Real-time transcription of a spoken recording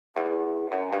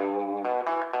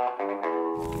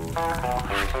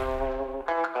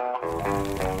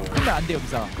근데 안 돼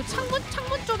여기서. 그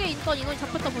창문 쪽에 있던 인원이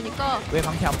잡혔다 보니까. 왜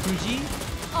강태 안 풀지?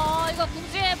 이거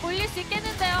궁지에 몰릴 수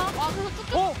있겠는데요. 와, 그래서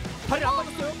쭉쭉. 다리 안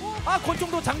맞았어요?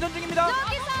 권총도 장전 중입니다.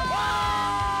 여기서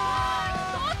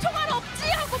총알 없지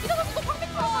하고 미더 선수도 방패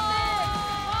풀었는데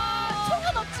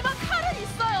총은 없지만 칼은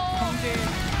있어요.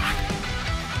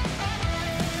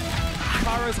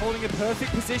 Caro's holding a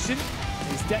perfect position.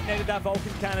 He's detonated that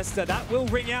Vulcan canister. That will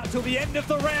ring out till the end of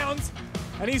the round.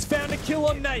 And he's found a kill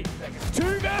on Nate.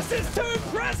 2 versus 2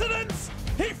 presidents.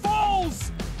 He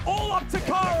falls all up to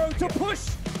Caro to push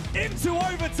into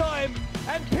overtime.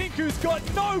 And Pinku's got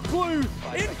no clue.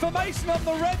 Information on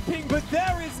the red ping, but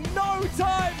there is no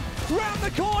time. Round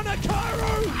the corner,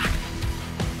 Caro.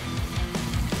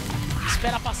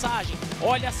 Espera a passagem,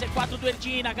 olha a C4 do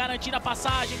Erdina, garantindo a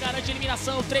passagem, garante a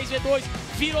eliminação, 3v2,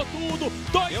 virou tudo,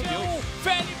 2v1,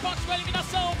 Feli Fox com a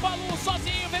eliminação, Palu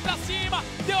sozinho, vem pra cima,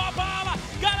 deu a bala,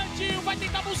 garantiu, vai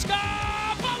tentar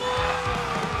buscar, Palu!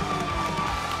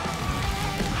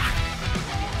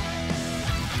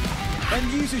 And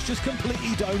Users just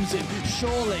completely domes him.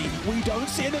 Surely we don't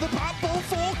see another Patball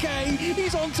 4K.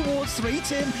 He's on towards 3,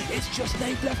 Tim. It's just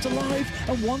Nate left alive.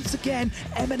 And once again,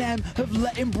 Eminem have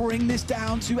let him bring this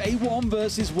down to a 1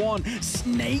 versus 1.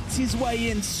 Snaked his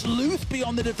way in, sleuth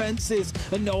beyond the defenses,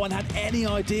 and no one had any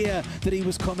idea that he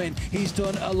was coming. He's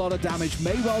done a lot of damage.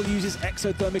 May well use his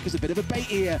exothermic as a bit of a bait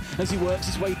here as he works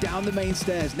his way down the main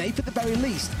stairs. Nate, at the very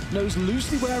least, knows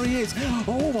loosely where he is.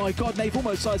 Oh my god, Nate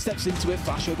almost sidesteps into it.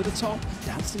 Flash over the top.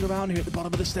 Dancing around here at the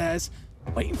bottom of the stairs,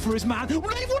 waiting for his man. Nate,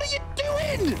 what are you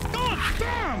doing? God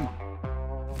damn!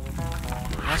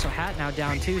 Also, Hat now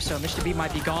down too, so Mr. B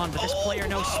might be gone, but this player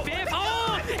knows Spiff.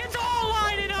 Oh, it's all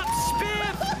lining up,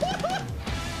 Spiff!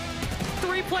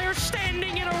 3 players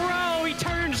standing in a row. He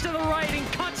turns to the right and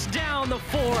cuts down the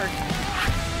 4th.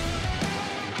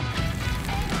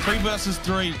 3 versus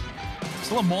 3.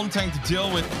 Still a Montang to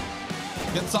deal with.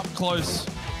 Gets up close.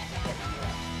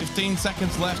 15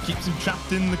 seconds left, keeps him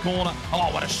trapped in the corner.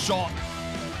 Oh, what a shot.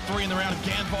 3 in the round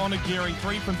again for Onigiri.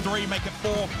 3 from 3, make it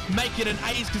 4, make it an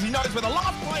ace because he knows where the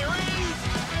last player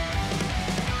is.